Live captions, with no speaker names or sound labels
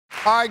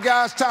All right,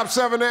 guys, top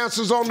 7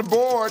 answers on the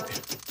board.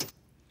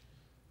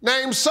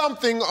 Name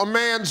something a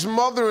man's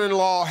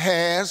mother-in-law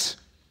has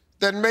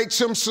that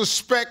makes him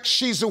suspect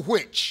she's a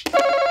witch.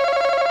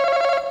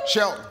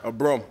 Shelton. A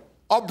broom.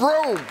 A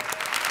broom. We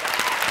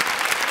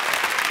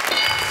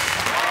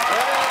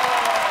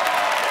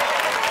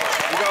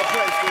gonna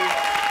play, Steve.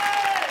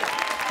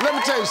 Let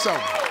me tell you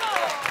something.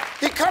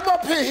 He come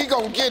up here, he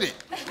gonna get it.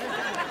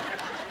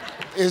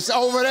 It's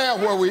over there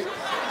where we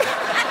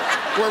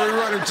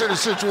run into the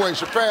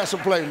situation. Pass or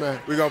play, man.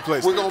 We gonna play,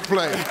 We're gonna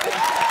play.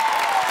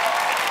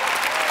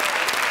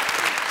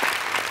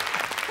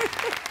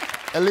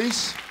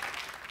 Elise,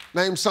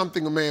 name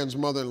something a man's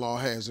mother-in-law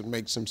has that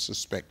makes him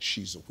suspect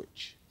she's a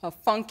witch. A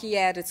funky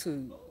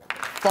attitude.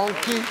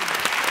 Funky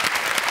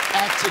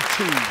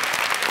attitude.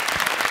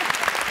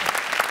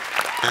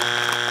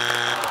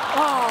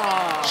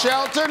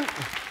 Shelton,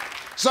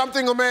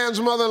 something a man's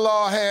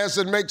mother-in-law has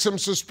that makes him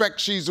suspect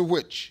she's a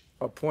witch.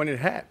 A pointed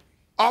hat.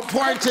 A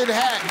pointed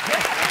hat.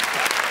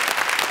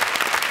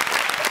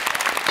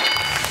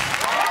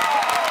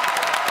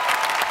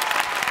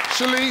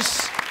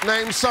 Shalise,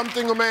 name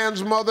something a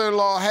man's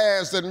mother-in-law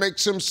has that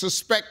makes him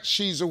suspect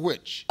she's a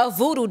witch. A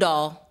voodoo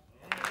doll.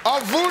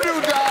 A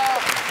voodoo doll.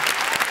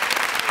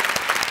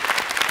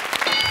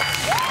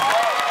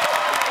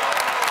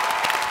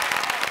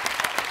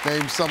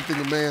 Name something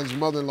a man's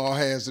mother-in-law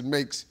has that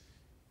makes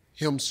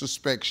him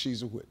suspect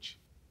she's a witch.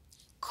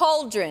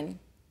 Cauldron.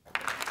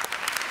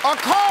 A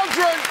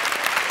cauldron.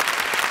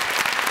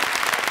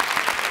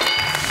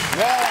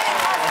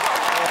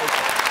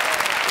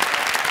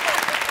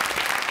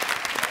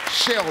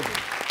 Sheldon,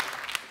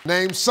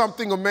 name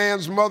something a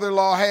man's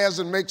mother-in-law has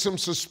that makes him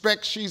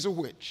suspect she's a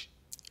witch.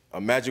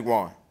 A magic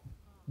wand.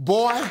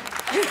 Boy,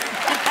 you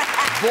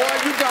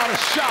got a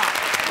shot.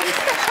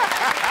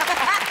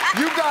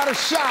 You got a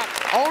shot.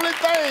 Only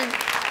thing,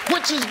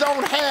 witches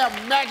don't have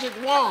magic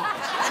wands.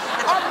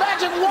 A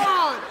magic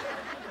wand.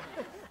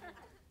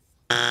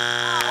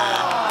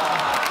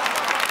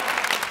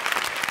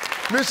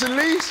 Miss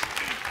Elise,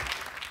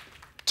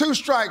 2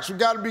 strikes. We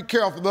got to be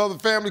careful. The other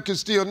family can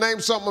steal. Name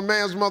something a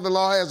man's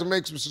mother-in-law has that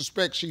makes him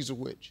suspect she's a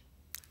witch.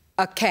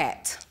 A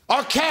cat.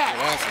 A cat.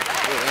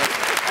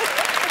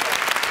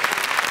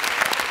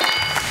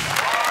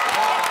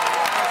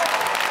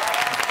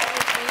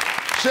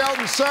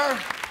 Sheldon, sir,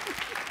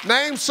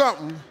 name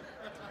something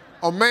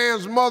a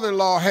man's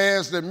mother-in-law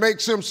has that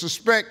makes him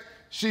suspect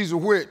she's a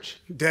witch.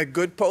 That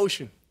good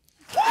potion.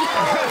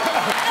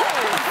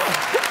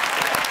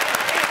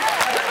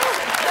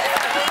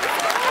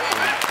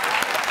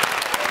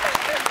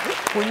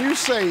 When you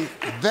say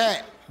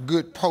that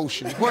good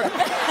potion, what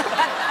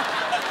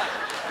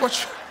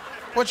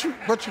you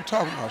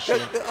talking about,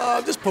 Sheldon?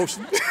 Just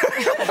potion.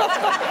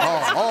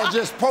 Oh,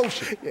 just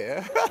potion.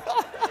 Yeah.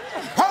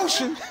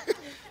 Potion.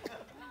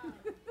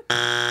 All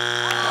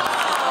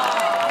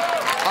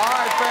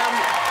right,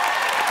 family.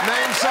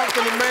 Name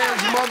something a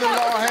man's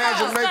mother-in-law has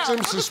that makes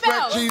him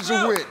suspect she's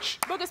a witch.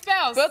 Book of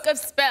spells. Book of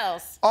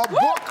spells. A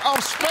book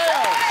of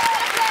spells.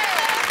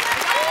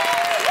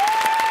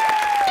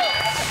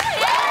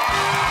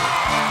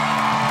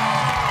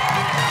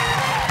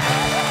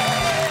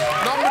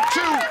 Number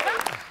 2.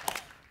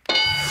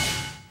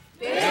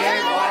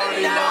 They've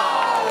already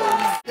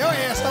known. Your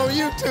ass on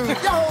YouTube. Your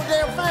whole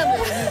damn family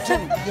on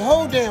YouTube. Your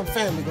whole damn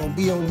family gonna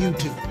be on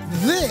YouTube.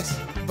 This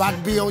about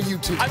to be on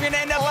YouTube. I'm gonna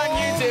end up on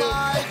YouTube. Oh,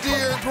 my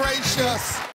dear gracious.